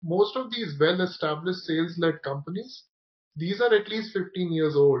most of these well-established sales-led companies, these are at least 15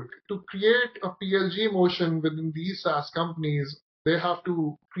 years old. To create a PLG motion within these SaaS companies, they have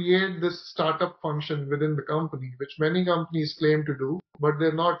to create this startup function within the company, which many companies claim to do, but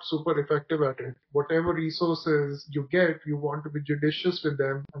they're not super effective at it. Whatever resources you get, you want to be judicious with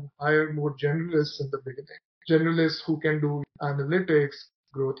them and hire more generalists in the beginning. Generalists who can do analytics,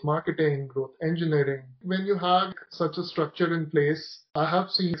 growth marketing, growth engineering. When you have such a structure in place, I have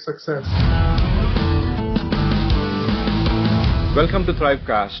seen success. Welcome to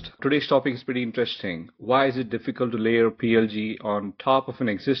Thrivecast. Today's topic is pretty interesting. Why is it difficult to layer PLG on top of an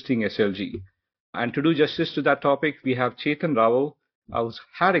existing SLG? And to do justice to that topic, we have Chetan Rawal, who's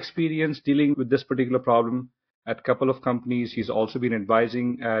had experience dealing with this particular problem at a couple of companies. He's also been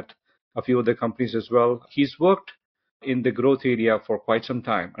advising at a few other companies as well. He's worked in the growth area for quite some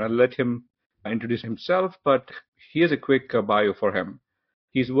time. And I'll let him introduce himself, but here's a quick bio for him.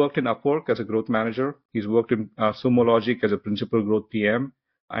 He's worked in Upwork as a growth manager. He's worked in Sumo Logic as a principal growth PM.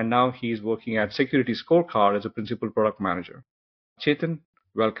 And now he's working at Security Scorecard as a principal product manager. Chetan,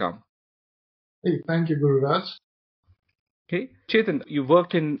 welcome. Hey, thank you, Guru Raj. Okay. Chetan, you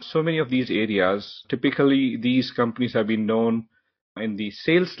worked in so many of these areas. Typically, these companies have been known in the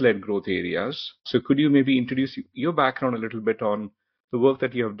sales-led growth areas. So could you maybe introduce your background a little bit on the work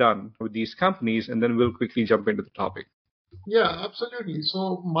that you have done with these companies, and then we'll quickly jump into the topic. Yeah, absolutely.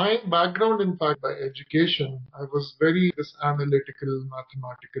 So my background, in fact, by education, I was very analytical,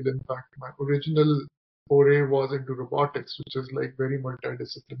 mathematical. In fact, my original foray was into robotics, which is like very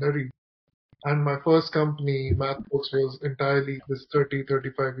multidisciplinary. And my first company, MathBooks, was entirely this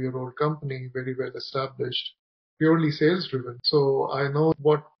 35-year-old company, very well established, purely sales driven. So I know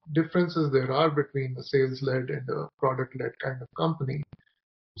what differences there are between a sales led and a product led kind of company.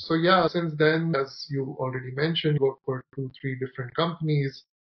 So yeah, since then, as you already mentioned, worked for 2, 3 different companies,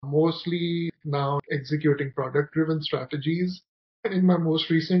 mostly now executing product-driven strategies in my most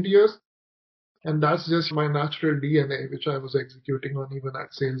recent years. And that's just my natural DNA, which I was executing on even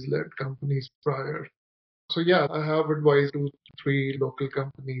at sales-led companies prior. So yeah, I have advised 2, 3 local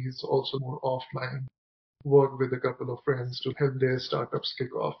companies, also more offline, work with a couple of friends to help their startups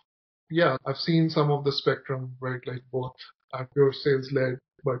kick off. Yeah, I've seen some of the spectrum, right? Like both at pure sales led,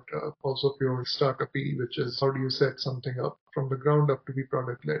 but also pure startup-y, which is how do you set something up from the ground up to be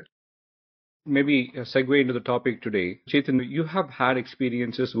product led. Maybe a segue into the topic today. Chetan, you have had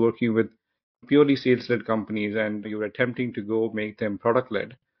experiences working with purely sales-led companies and you're attempting to go make them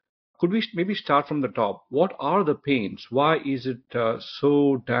product-led. Could we maybe start from the top? What are the pains? Why is it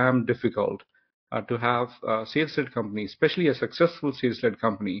so damn difficult to have a sales-led company, especially a successful sales-led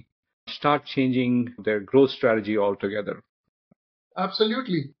company, start changing their growth strategy altogether?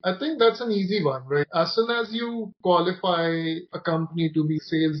 Absolutely. I think that's an easy one, right? As soon as you qualify a company to be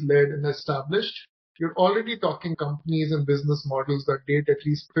sales led and established, you're already talking companies and business models that date at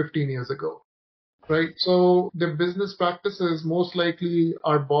least 15 years ago, right? So the business practices most likely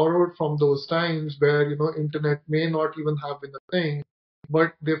are borrowed from those times where, internet may not even have been a thing,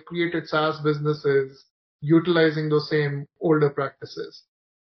 but they've created SaaS businesses utilizing those same older practices.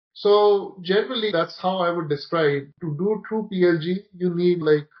 So generally, that's how I would describe. To do true PLG, you need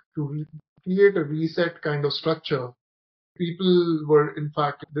to create a reset kind of structure. People were in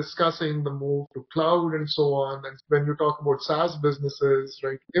fact discussing the move to cloud and so on. And when you talk about SaaS businesses,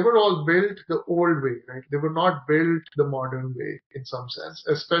 right, they were all built the old way, right? They were not built the modern way in some sense,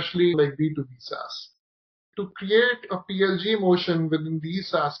 especially like B2B SaaS. To create a PLG motion within these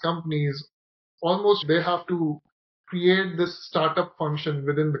SaaS companies, almost they have to create this startup function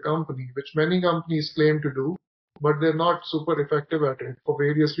within the company, which many companies claim to do, but they're not super effective at it for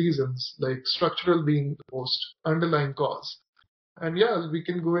various reasons, like structural being the most underlying cause. And yeah, we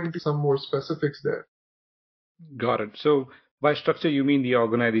can go into some more specifics there. Got it. So by structure, you mean the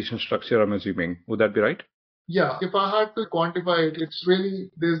organization structure, I'm assuming. Would that be right? Yeah, if I had to quantify it, it's really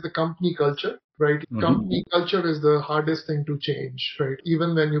there's the company culture, right? Mm-hmm. Company culture is the hardest thing to change, right?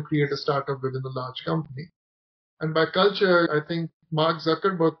 Even when you create a startup within a large company. And by culture, I think Mark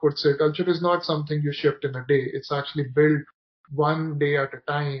Zuckerberg would say culture is not something you shift in a day. It's actually built one day at a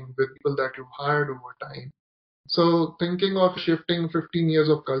time with people that you've hired over time. So thinking of shifting 15 years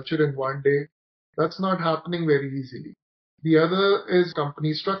of culture in one day, that's not happening very easily. The other is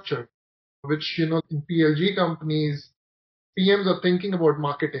company structure, which, in PLG companies, PMs are thinking about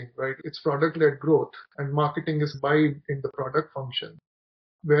marketing, right? It's product-led growth and marketing is imbibed in the product function.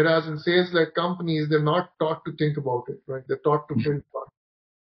 Whereas in sales-led companies, they're not taught to think about it, right? They're taught to build product,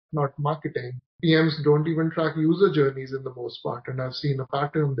 not marketing. PMs don't even track user journeys in the most part, and I've seen a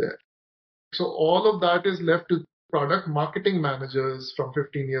pattern there. So all of that is left to product marketing managers from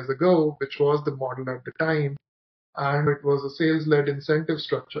 15 years ago, which was the model at the time, and it was a sales-led incentive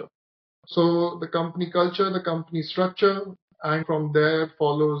structure. So the company culture, the company structure, and from there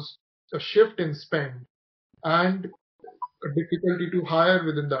follows a shift in spend and a difficulty to hire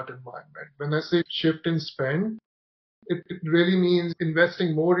within that environment. When I say shift in spend, it really means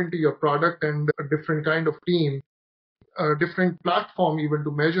investing more into your product and a different kind of team, a different platform even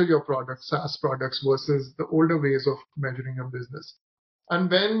to measure your products, SaaS products versus the older ways of measuring a business. And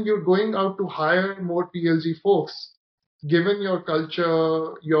when you're going out to hire more PLG folks, given your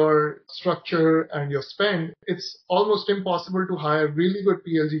culture, your structure, and your spend, it's almost impossible to hire really good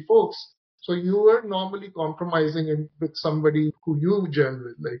PLG folks. So you are normally compromising with somebody who you gel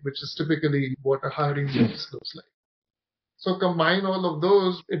with, like, which is typically what a hiring process looks like. So combine all of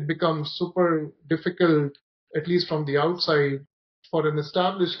those, it becomes super difficult, at least from the outside, for an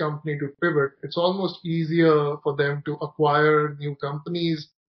established company to pivot. It's almost easier for them to acquire new companies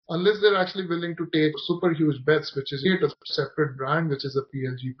unless they're actually willing to take super huge bets, which is create a separate brand, which is a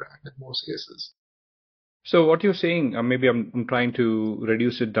PLG brand in most cases. So what you're saying, maybe I'm trying to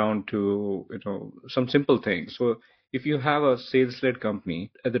reduce it down to some simple things. So if you have a sales-led company,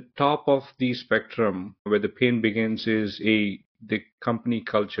 at the top of the spectrum where the pain begins is the company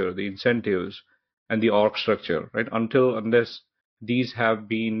culture, the incentives, and the org structure, right? Unless these have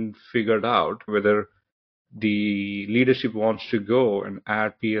been figured out, whether the leadership wants to go and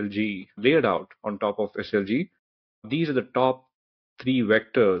add PLG layered out on top of SLG, these are the top three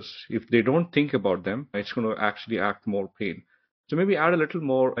vectors. If they don't think about them, it's going to actually act more pain. So maybe add a little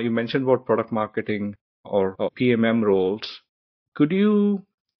more. You mentioned about product marketing or PMM roles. Could you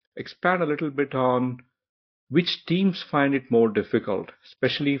expand a little bit on which teams find it more difficult,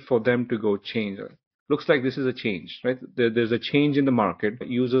 especially for them to go change? Looks like this is a change, right? There's a change in the market.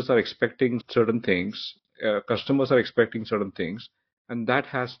 Users are expecting certain things. Customers are expecting certain things. And that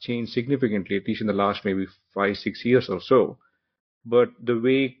has changed significantly, at least in the last maybe 5, 6 years or so. But the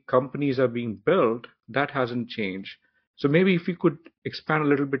way companies are being built, that hasn't changed. So maybe if you could expand a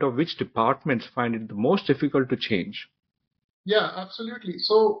little bit of which departments find it the most difficult to change. Yeah, absolutely.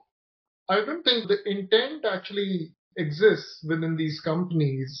 So I don't think the intent actually exists within these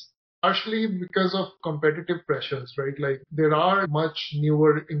companies, partially because of competitive pressures, right? Like there are much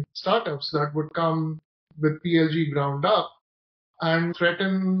newer startups that would come with PLG ground up and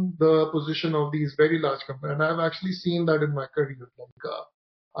threaten the position of these very large companies. And I've actually seen that in my career. Like,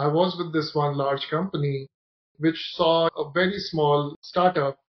 I was with this one large company which saw a very small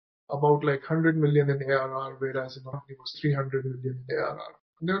startup about like 100 million in ARR, whereas in company was 300 million in ARR.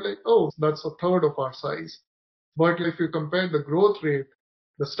 And they're like, oh, that's a third of our size. But if you compare the growth rate,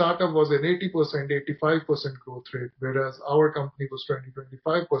 the startup was an 80%, 85% growth rate, whereas our company was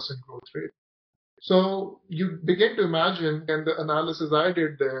 20-25% growth rate. So you begin to imagine, and the analysis I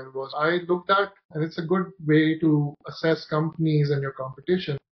did there was I looked at, and it's a good way to assess companies and your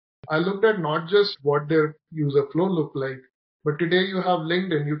competition. I looked at not just what their user flow looked like, but today you have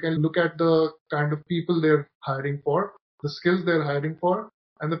LinkedIn, you can look at the kind of people they're hiring for, the skills they're hiring for,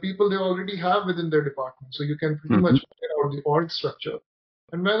 and the people they already have within their department. So you can pretty much figure out the org structure.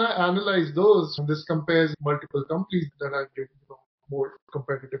 And when I analyze those, this compares multiple companies that I did more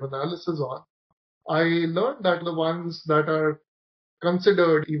competitive analysis on. I learned that the ones that are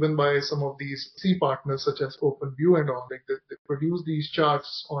considered even by some of these C partners such as OpenView and all, like they produce these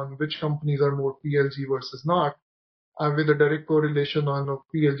charts on which companies are more PLG versus not, with a direct correlation on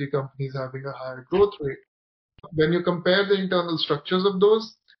PLG companies having a higher growth rate. When you compare the internal structures of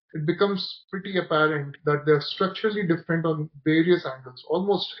those, it becomes pretty apparent that they're structurally different on various angles,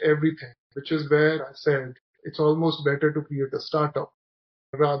 almost everything, which is where I said it's almost better to create a startup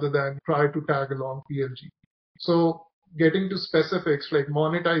rather than try to tag along PLG. So getting to specifics like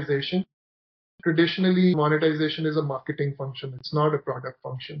monetization, traditionally monetization is a marketing function. It's not a product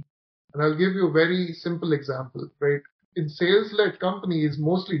function. And I'll give you a very simple example, right? In sales-led companies,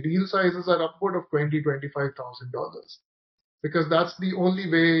 mostly deal sizes are upward of $20,000-$25,000 because that's the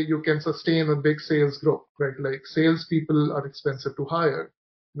only way you can sustain a big sales growth, right? Like salespeople are expensive to hire.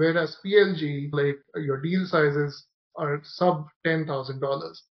 Whereas PLG, like your deal sizes are sub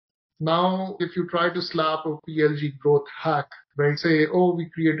 $10,000. Now, if you try to slap a PLG growth hack, right, say, oh, we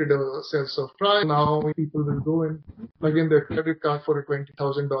created a self-serve trial, now people will go and plug in their credit card for a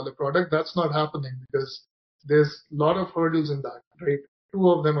 $20,000 product, that's not happening because there's a lot of hurdles in that, right? Two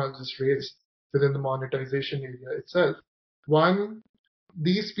of them I'll just raise within the monetization area itself. One,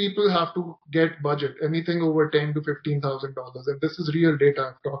 these people have to get budget, anything over $10,000 to $15,000. And this is real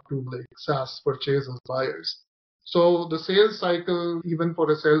data I've talked to like SaaS purchasers, buyers. So the sales cycle, even for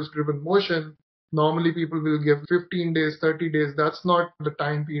a sales driven motion, Normally, people will give 15 days, 30 days. That's not the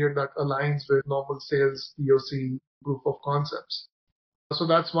time period that aligns with normal sales POC proof of concepts. So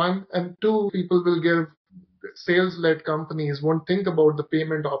that's one. And two, people will give sales-led companies won't think about the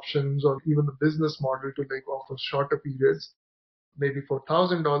payment options or even the business model to like offer shorter periods. Maybe for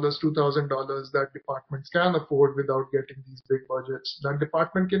 $1,000, $2,000 that departments can afford without getting these big budgets. That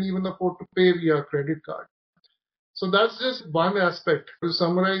department can even afford to pay via credit card. So that's just one aspect. To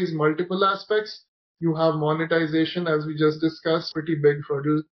summarize multiple aspects, you have monetization, as we just discussed, pretty big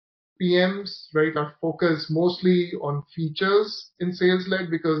hurdle. PMs, right, are focused mostly on features in sales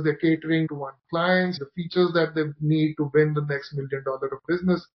led because they're catering to one client, the features that they need to win the next $1 million of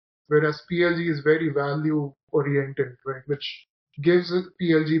business. Whereas PLG is very value oriented, right, which gives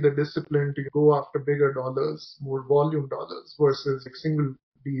PLG the discipline to go after bigger dollars, more volume dollars versus like single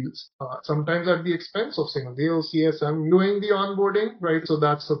deals, sometimes at the expense of single deal CSM doing the onboarding, right? So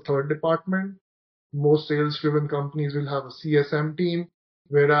that's the third department. Most sales driven companies will have a CSM team,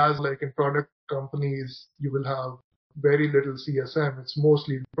 whereas like in product companies, you will have very little CSM. It's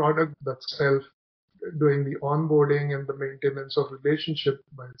mostly product that's self doing the onboarding and the maintenance of relationship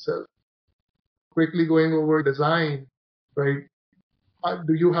by itself. Quickly going over design, right?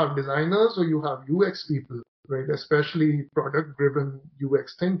 Do you have designers or you have UX people, right? Especially product driven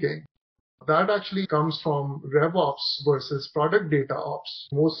UX thinking. That actually comes from RevOps versus product data ops.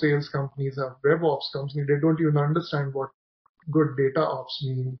 Most sales companies have RevOps companies. They don't even understand what good data ops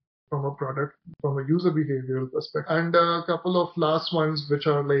mean from a product, from a user behavioral perspective. And a couple of last ones, which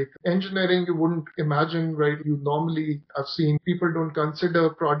are like engineering, you wouldn't imagine, right? You normally have seen people don't consider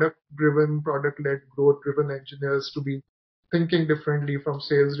product driven, product led, growth driven engineers to be thinking differently from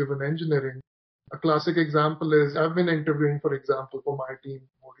sales driven engineering. A classic example is I've been interviewing, for example, for my team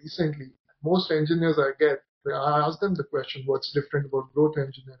more recently. Most engineers I get, I ask them the question, what's different about growth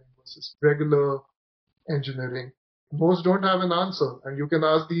engineering versus regular engineering? Most don't have an answer. And you can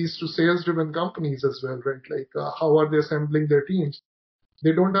ask these to sales driven companies as well, right? Like, how are they assembling their teams?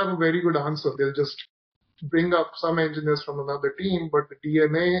 They don't have a very good answer. They'll just bring up some engineers from another team, but the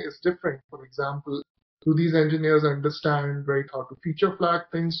DNA is different. For example, do these engineers understand, right, how to feature flag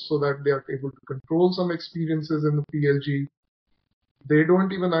things so that they are able to control some experiences in the PLG? They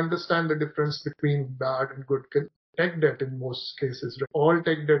don't even understand the difference between bad and good tech debt in most cases. Right? All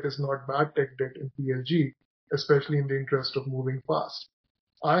tech debt is not bad tech debt in PLG, especially in the interest of moving fast.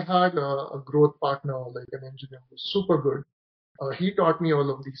 I had a growth partner, like an engineer who was super good. He taught me all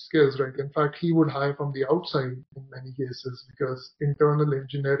of these skills, right? In fact, he would hire from the outside in many cases because internal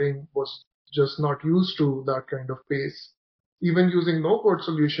engineering was just not used to that kind of pace. Even using no code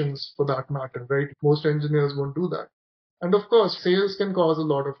solutions for that matter, right? Most engineers won't do that. And of course, sales can cause a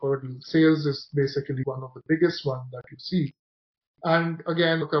lot of hurdles. Sales is basically one of the biggest one that you see. And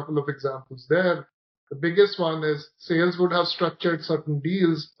again, a couple of examples there. The biggest one is sales would have structured certain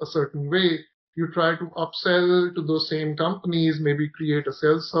deals a certain way. You try to upsell to those same companies, maybe create a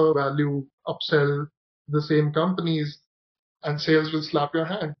sales value, upsell the same companies, and sales will slap your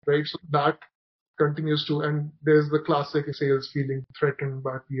hand, right? So that continues to, and there's the classic sales feeling threatened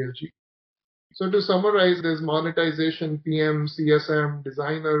by PLG. So to summarize, there's monetization, PM, CSM,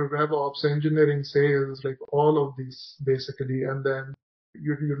 designer, RevOps, engineering, sales, like all of these basically. And then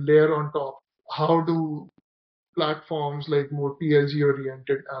you layer on top, how do platforms like more PLG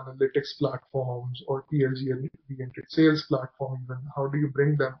oriented analytics platforms or PLG oriented sales platform even, how do you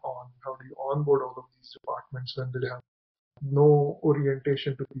bring them on? How do you onboard all of these departments when they have no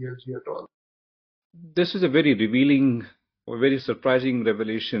orientation to PLG at all? This is a very revealing or very surprising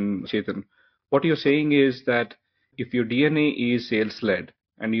revelation, Chetan. What you're saying is that if your DNA is sales led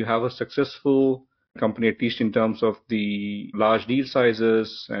and you have a successful company, at least in terms of the large deal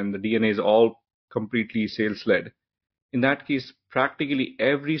sizes, and the DNA is all completely sales led, in that case, practically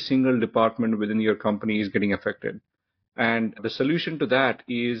every single department within your company is getting affected. And the solution to that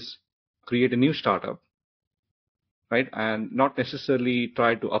is create a new startup, right? And not necessarily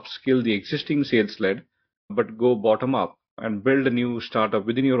try to upskill the existing sales led, but go bottom up and build a new startup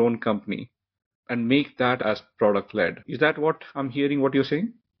within your own company and make that as product led. Is that what I'm hearing what you're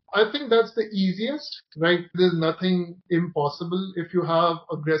saying? I think that's the easiest, right? There's nothing impossible if you have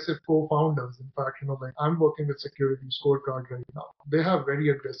aggressive co-founders. In fact, like I'm working with Security Scorecard right now. They have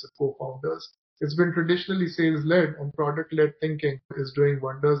very aggressive co-founders. It's been traditionally sales-led and product-led thinking is doing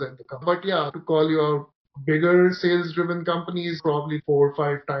wonders at the company. But yeah, to call you out, bigger sales-driven companies, probably 4 or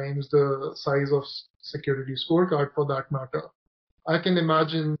 5 times the size of Security Scorecard for that matter. I can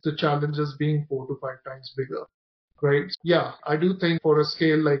imagine the challenges being 4 to 5 times bigger. right? Yeah, I do think for a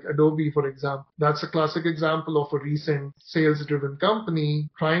scale like Adobe, for example, that's a classic example of a recent sales driven company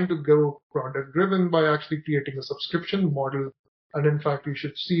trying to go product driven by actually creating a subscription model. And in fact, you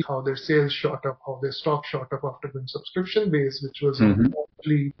should see how their sales shot up, how their stock shot up after being subscription based, which was Hmm.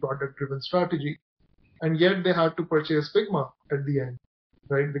 actually product driven strategy. And yet they had to purchase Figma at the end,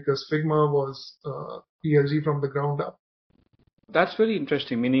 right? Because Figma was PLG from the ground up. That's very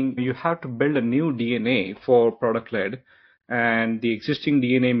interesting, meaning you have to build a new DNA for product led, and the existing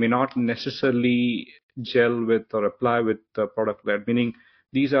DNA may not necessarily gel with or apply with the product led, meaning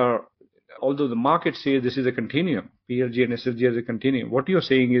these are, although the market says this is a continuum, PLG and SLG as a continuum, what you're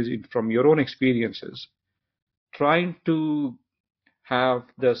saying is from your own experiences, trying to have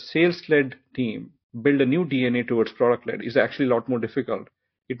the sales led team build a new DNA towards product led is actually a lot more difficult.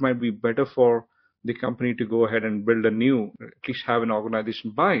 It might be better for the company to go ahead and build a new, at least have an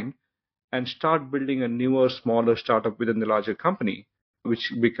organization buy-in and start building a newer, smaller startup within the larger company,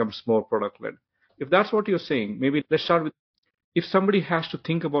 which becomes more product led. If that's what you're saying, maybe let's start with, if somebody has to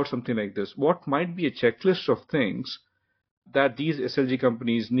think about something like this, what might be a checklist of things that these SLG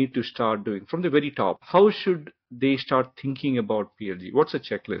companies need to start doing from the very top? How should they start thinking about PLG? What's a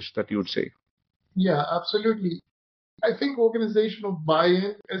checklist that you would say? Yeah, absolutely. I think organizational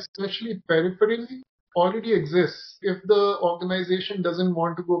buy-in, especially peripherally, already exists. If the organization doesn't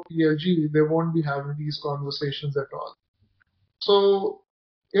want to go PLG, they won't be having these conversations at all. So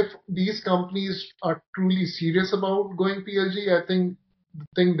if these companies are truly serious about going PLG, I think the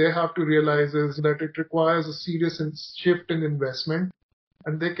thing they have to realize is that it requires a serious shift in investment,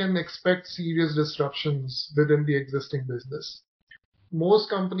 and they can expect serious disruptions within the existing business. Most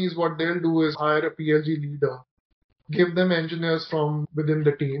companies, what they'll do is hire a PLG leader, give them engineers from within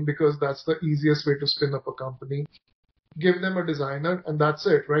the team because that's the easiest way to spin up a company. Give them a designer and that's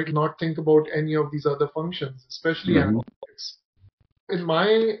it, right? Not think about any of these other functions, especially Hmm. analytics. In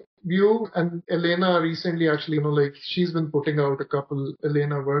my view, and Elena recently actually, like she's been putting out a couple,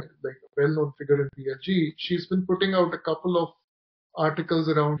 Elena work like a well-known figure in PLG. She's been putting out a couple of articles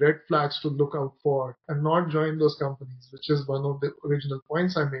around red flags to look out for and not join those companies, which is one of the original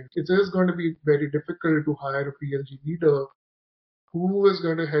points I made. It is going to be very difficult to hire a PLG leader who is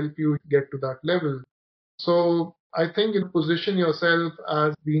going to help you get to that level. So I think you position yourself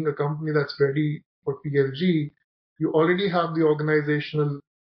as being a company that's ready for PLG. You already have the organizational,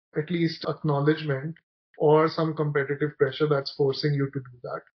 at least acknowledgement or some competitive pressure that's forcing you to do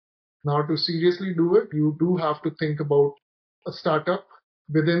that. Now, to seriously do it, you do have to think about a startup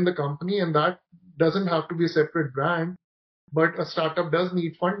within the company, and that doesn't have to be a separate brand. But a startup does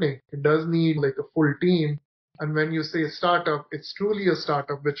need funding. It does need like a full team. And when you say startup, it's truly a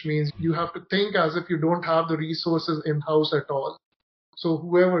startup, which means you have to think as if you don't have the resources in house at all. So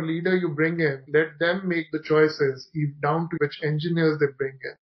whoever leader you bring in, let them make the choices, down to which engineers they bring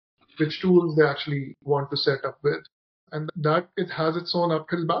in, which tools they actually want to set up with. And that it has its own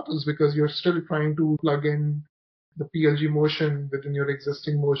uphill battles because you're still trying to plug in the PLG motion within your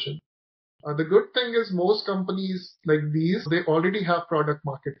existing motion. The good thing is most companies like these, they already have product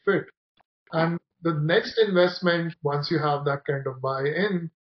market fit. And the next investment, once you have that kind of buy-in,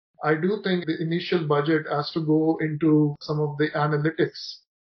 I do think the initial budget has to go into some of the analytics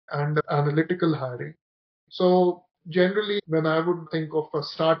and analytical hiring. So generally, when I would think of a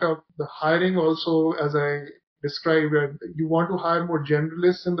startup, the hiring also, as I described, you want to hire more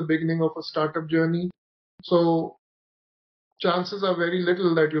generalists in the beginning of a startup journey. So chances are very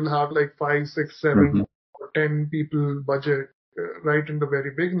little that you'll have like five, six, Hmm. seven, or 10 people budget right in the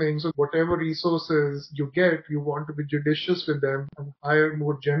very beginning. So whatever resources you get, you want to be judicious with them and hire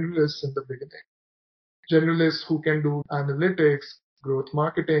more generalists in the beginning. Generalists who can do analytics, growth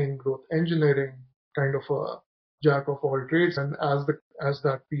marketing, growth engineering, kind of a jack of all trades. And as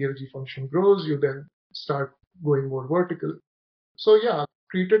that PLG function grows, you then start going more vertical. So yeah,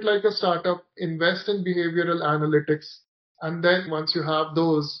 treat it like a startup, invest in behavioral analytics, and then once you have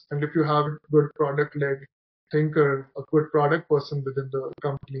those, and if you have a good product-led thinker, a good product person within the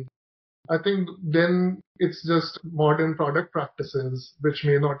company, I think then it's just modern product practices which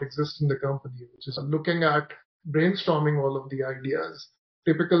may not exist in the company, which is looking at brainstorming all of the ideas.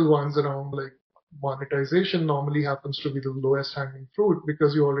 Typical ones around like monetization normally happens to be the lowest hanging fruit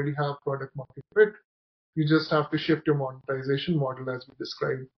because you already have product market fit. You just have to shift your monetization model as we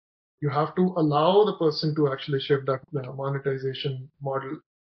described. You have to allow the person to actually shift that monetization model.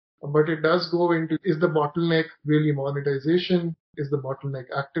 But it does go into, is the bottleneck really monetization? Is the bottleneck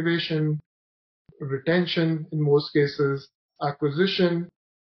activation, retention in most cases, acquisition?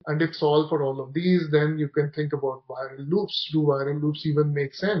 And if solve for all of these, then you can think about viral loops. Do viral loops even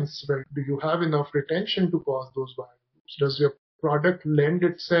make sense? Well, do you have enough retention to cause those viral loops? Does your product lend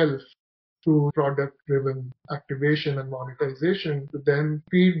itself to product driven activation and monetization to then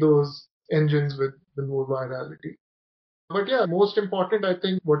feed those engines with the more virality? But yeah, most important, I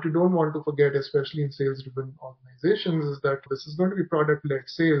think what you don't want to forget, especially in sales driven organizations, is that this is going to be product led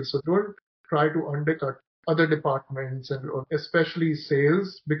sales. So don't try to undercut other departments and or especially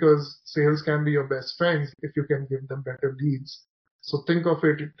sales, because sales can be your best friends if you can give them better leads. So think of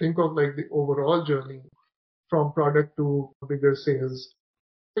like the overall journey from product to bigger sales.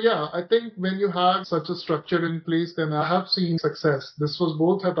 Yeah, I think when you have such a structure in place, then I have seen success. This was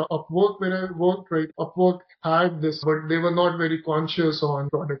both at the Upwork where I worked, right? Upwork had this, but they were not very conscious on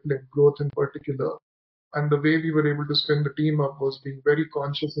product-led growth in particular. And the way we were able to spin the team up was being very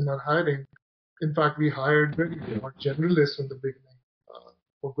conscious in our hiring. In fact, we hired very broad generalists in the beginning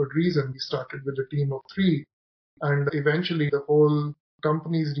for good reason. We started with a team of three, and eventually the whole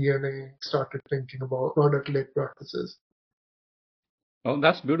company's DNA started thinking about product-led practices. Oh,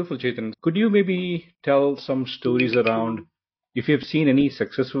 that's beautiful, Chetan. Could you maybe tell some stories around if you've seen any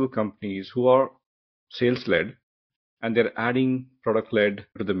successful companies who are sales led and they're adding product led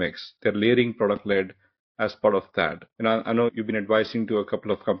to the mix? They're layering product led as part of that. And I know you've been advising to a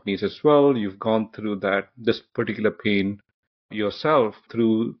couple of companies as well. You've gone through this particular pain yourself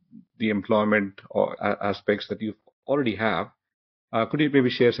through the employment or aspects that you already have. Could you maybe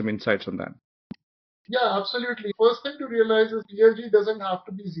share some insights on that? Yeah, absolutely. First thing to realize is PLG doesn't have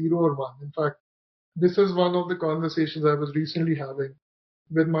to be zero or one. In fact, this is one of the conversations I was recently having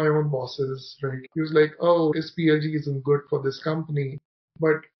with my own bosses, right? He was like, oh, this PLG isn't good for this company.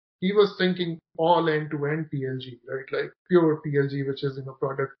 But he was thinking all end-to-end PLG, right? Like pure PLG, which is,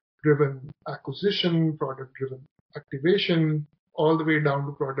 product driven acquisition, product driven activation, all the way down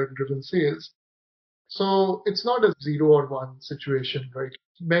to product driven sales. So it's not a zero or one situation, right?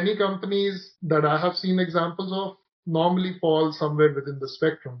 Many companies that I have seen examples of normally fall somewhere within the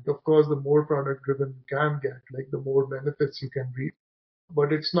spectrum. Of course, the more product driven you can get, like the more benefits you can reap.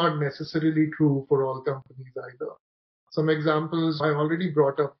 But it's not necessarily true for all companies either. Some examples I already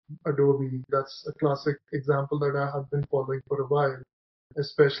brought up Adobe. That's a classic example that I have been following for a while,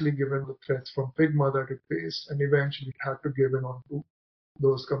 especially given the threats from Figma that it faced and eventually had to give in on to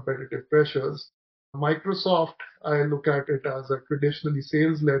those competitive pressures. Microsoft, I look at it as a traditionally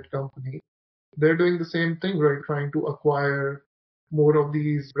sales-led company. They're doing the same thing, right? Trying to acquire more of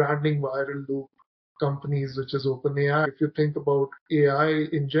these branding viral loop companies, which is OpenAI. If you think about AI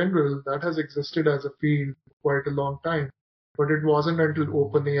in general, that has existed as a field for quite a long time. But it wasn't until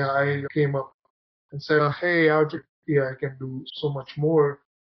OpenAI came up and said, hey, our AI can do so much more.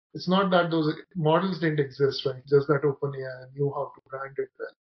 It's not that those models didn't exist, right? Just that OpenAI knew how to brand it well.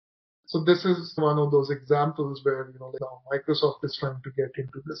 So this is one of those examples where, like now Microsoft is trying to get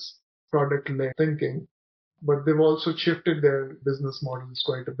into this product-led thinking, but they've also shifted their business models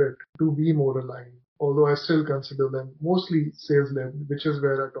quite a bit to be more aligned. Although I still consider them mostly sales-led, which is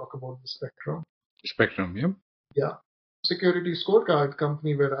where I talk about the spectrum. Spectrum, yeah. Yeah. Security scorecard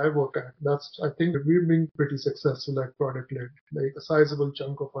company where I work at, I think we've been pretty successful at product led. Like a sizable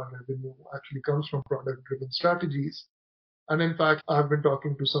chunk of our revenue actually comes from product driven strategies. And in fact, I've been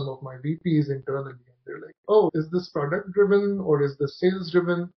talking to some of my VPs internally, and they're like, oh, is this product driven or is this sales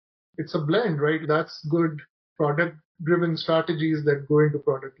driven? It's a blend, right? That's good product driven strategies that go into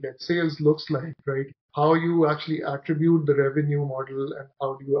product led sales looks like, right? How you actually attribute the revenue model and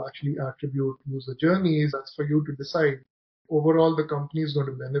how do you actually attribute user journeys, that's for you to decide. Overall, the company is going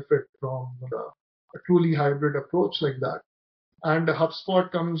to benefit from a truly hybrid approach like that. And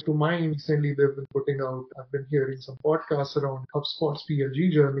HubSpot comes to mind. Recently, they've been putting out, I've been hearing some podcasts around HubSpot's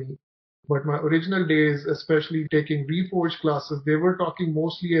PLG journey. But my original days, especially taking Reforge classes, they were talking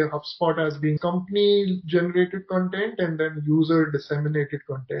mostly a HubSpot as being company generated content and then user disseminated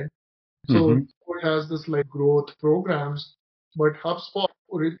content. So Mm-hmm. it has this like growth programs, but HubSpot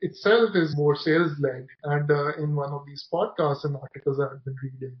itself is more sales led. And in one of these podcasts and articles I've been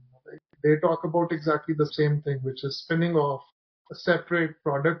reading, like, they talk about exactly the same thing, which is spinning off a separate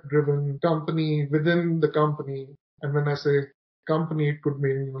product driven company within the company. And when I say company, it could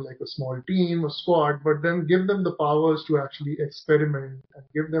mean like a small team, a squad, but then give them the powers to actually experiment and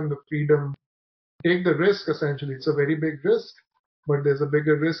give them the freedom, take the risk essentially. It's a very big risk, but there's a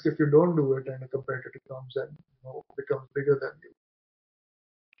bigger risk if you don't do it and a competitor comes and becomes bigger than you.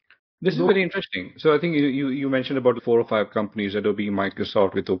 This is Those, very interesting. So I think you mentioned about four or five companies, Adobe,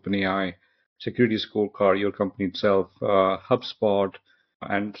 Microsoft with OpenAI, Security Scorecard, your company itself, HubSpot,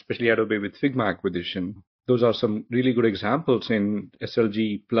 and especially Adobe with Figma acquisition. Those are some really good examples in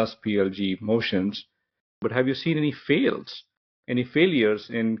SLG plus PLG motions. But have you seen any failures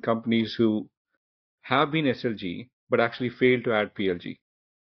in companies who have been SLG but actually failed to add PLG?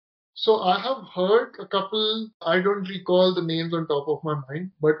 So I have heard a couple, I don't recall the names on top of my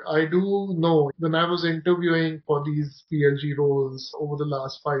mind, but I do know when I was interviewing for these PLG roles over the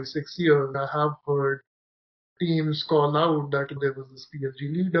last 5, 6 years, I have heard teams call out that there was this PLG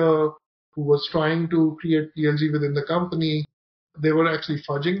leader who was trying to create PLG within the company. They were actually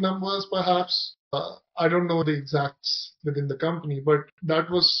fudging numbers, perhaps. I don't know the exacts within the company, but that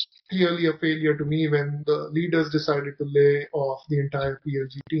was clearly a failure to me when the leaders decided to lay off the entire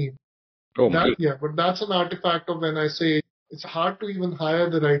PLG team. Oh my. That, yeah, but that's an artifact of when I say it's hard to even hire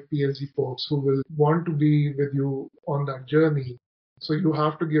the right PLG folks who will want to be with you on that journey. So you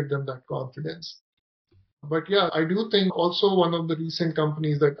have to give them that confidence. But yeah, I do think also one of the recent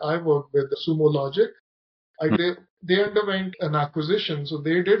companies that I work with, Sumo Logic, they underwent an acquisition. So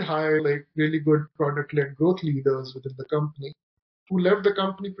they did hire like really good product-led growth leaders within the company who left the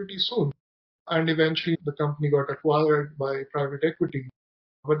company pretty soon. And eventually the company got acquired by private equity.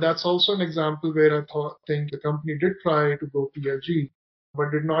 But that's also an example where think the company did try to go PLG,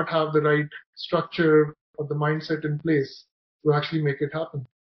 but did not have the right structure or the mindset in place to actually make it happen.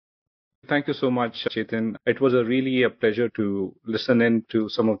 Thank you so much, Chetan. It was really a pleasure to listen in to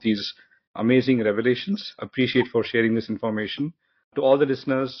some of these amazing revelations. Appreciate for sharing this information. To all the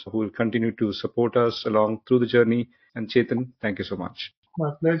listeners who will continue to support us along through the journey, and Chetan, thank you so much. My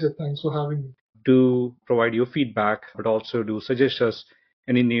pleasure. Thanks for having me. Do provide your feedback, but also do suggest us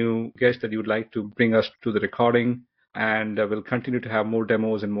any new guests that you would like to bring us to the recording, and we'll continue to have more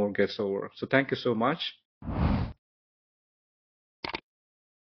demos and more guests over. So thank you so much.